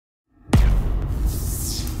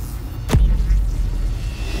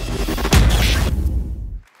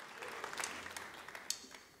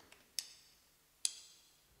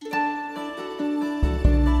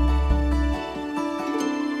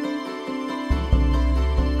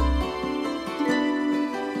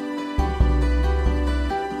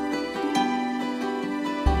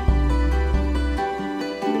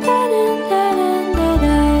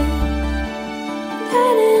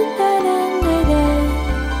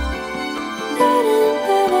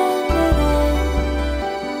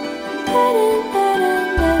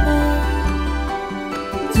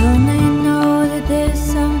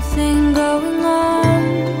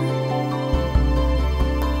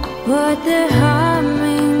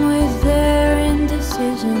humming with their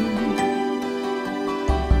indecision.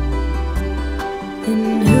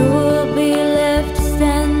 And who will be left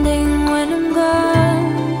standing when I'm gone?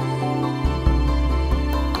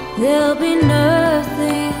 There'll be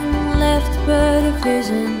nothing left but a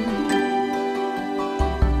vision.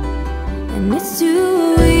 And it's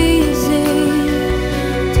too easy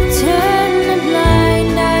to turn a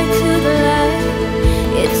blind eye to the light.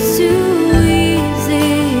 It's too easy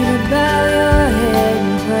to bow your head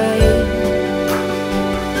and pray.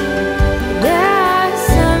 There are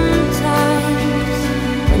some times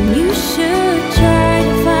when you should try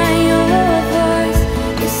to find your voice.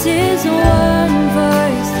 This is one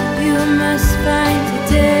voice that you must find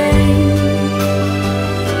today.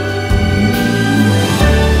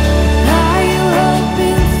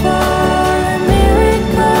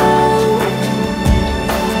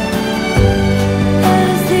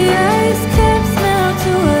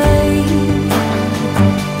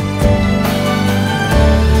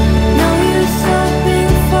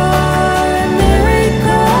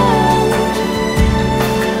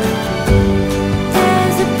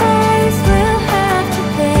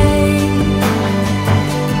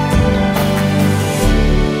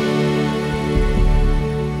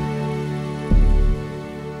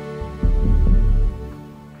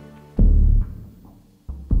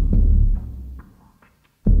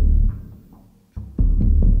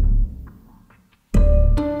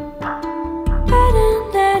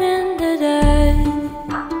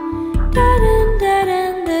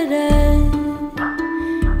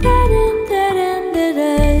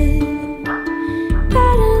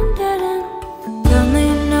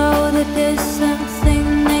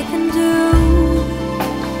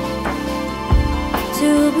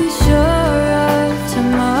 To be sure of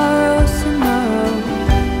tomorrow's tomorrow.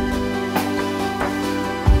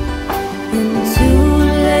 And too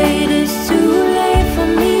late is too late for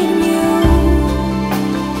me and you.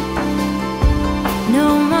 No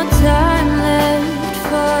more time left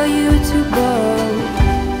for you to borrow.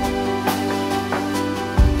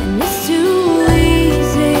 And it's too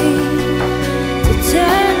easy to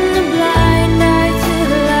turn the blind eye to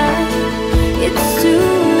the light. It's too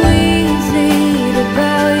easy to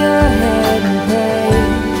bow your head and pray.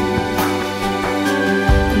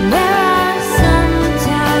 And there are some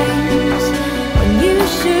times when you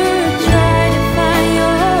should try to find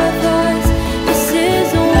your voice. This is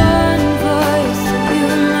one voice that you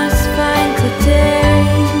must find today.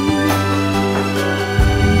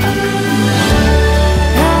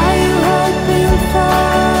 Are you hoping for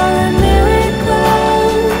a miracle?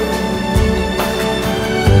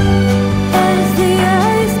 As the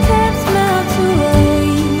ice caps melt away,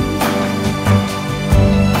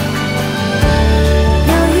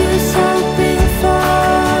 no use hoping for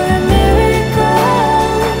a miracle.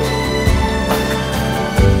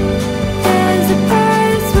 There's a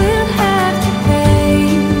price we'll have to pay.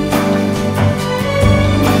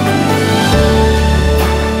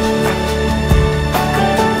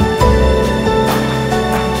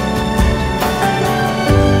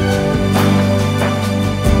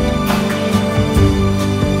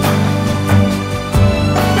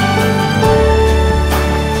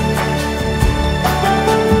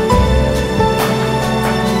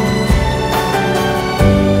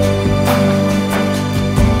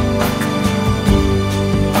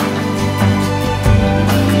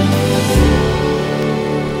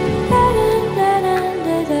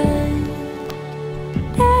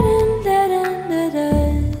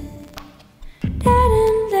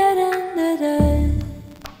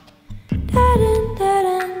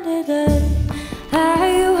 Are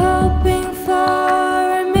you hoping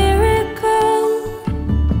for a miracle?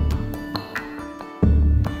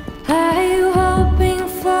 Are you hoping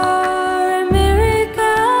for a miracle?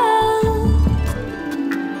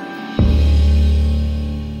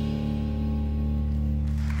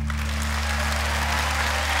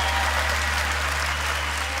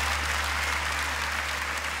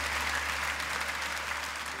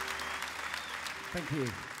 Thank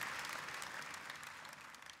you.